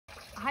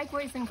Hi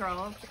boys and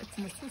girls, it's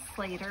Mrs.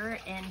 Slater,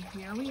 and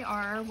here we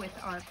are with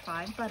our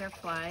 5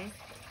 butterflies.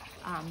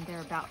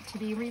 They're about to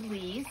be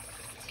released.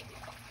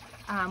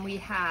 We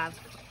have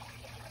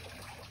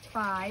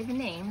 5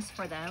 names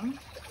for them: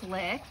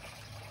 Flick,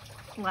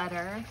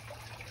 Flutter,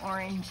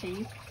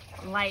 Orangey,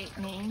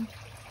 Lightning,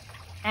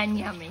 and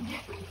Yummy.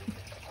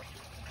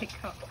 It's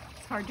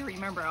hard to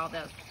remember all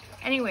those.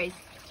 Anyways,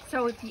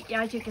 so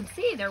as you can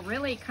see, they're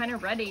really kind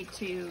of ready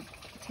to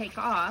take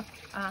off.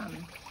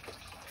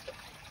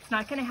 It's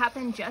not going to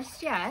happen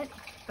just yet,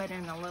 but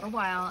in a little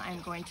while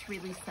I'm going to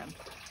release them.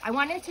 I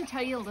wanted to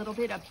tell you a little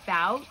bit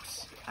about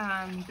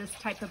this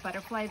type of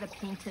butterfly, the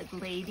painted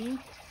lady.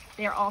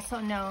 They're also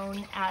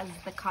known as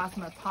the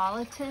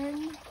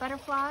cosmopolitan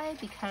butterfly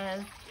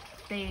because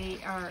they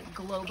are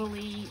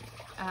globally,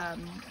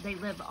 they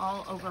live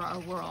all over our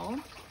world,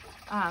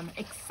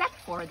 except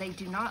for they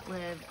do not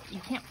live, you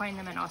can't find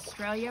them in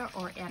Australia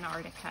or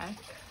Antarctica.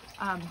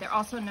 They're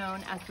also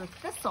known as the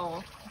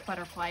thistle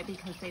butterfly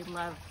because they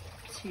love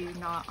to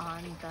gnaw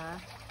on the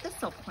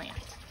thistle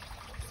plant.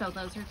 So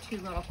those are 2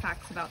 little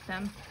facts about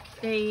them.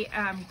 They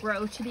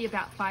grow to be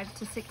about 5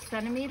 to 6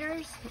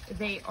 centimeters.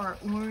 They are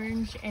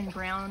orange and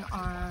brown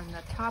on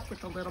the top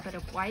with a little bit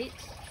of white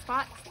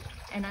spots,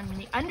 and on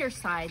the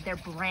underside they're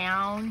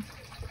brown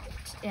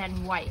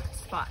and white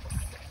spots.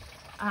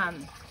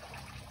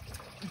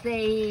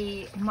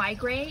 They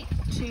migrate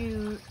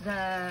to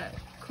the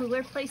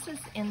cooler places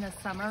in the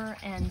summer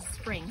and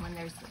spring when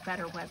there's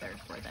better weather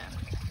for them.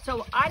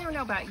 So I don't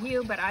know about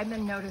you, but I've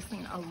been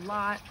noticing a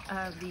lot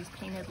of these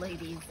painted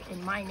ladies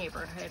in my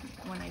neighborhood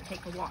when I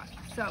take a walk.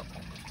 So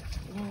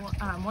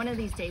one of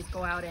these days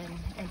go out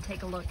and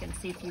take a look and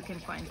see if you can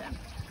find them.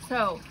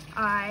 So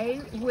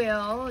I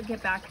will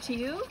get back to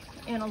you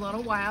in a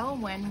little while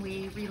when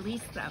we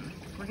release them.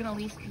 We're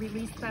going to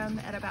release them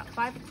at about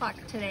 5 o'clock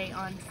today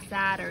on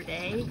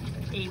Saturday,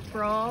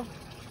 April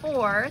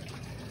 4th,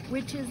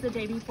 which is the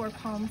day before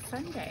Palm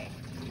Sunday.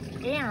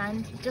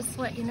 And just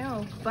to let you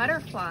know,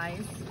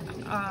 butterflies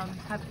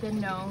have been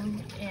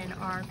known in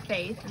our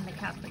faith, in the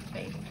Catholic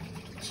faith,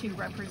 to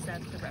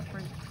represent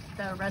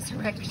the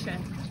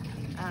resurrection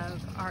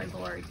of our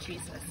Lord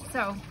Jesus.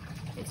 So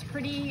it's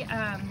pretty,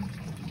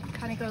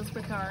 kind of goes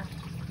with our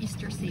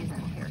Easter season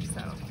here.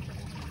 So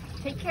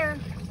take care.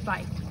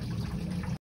 Bye.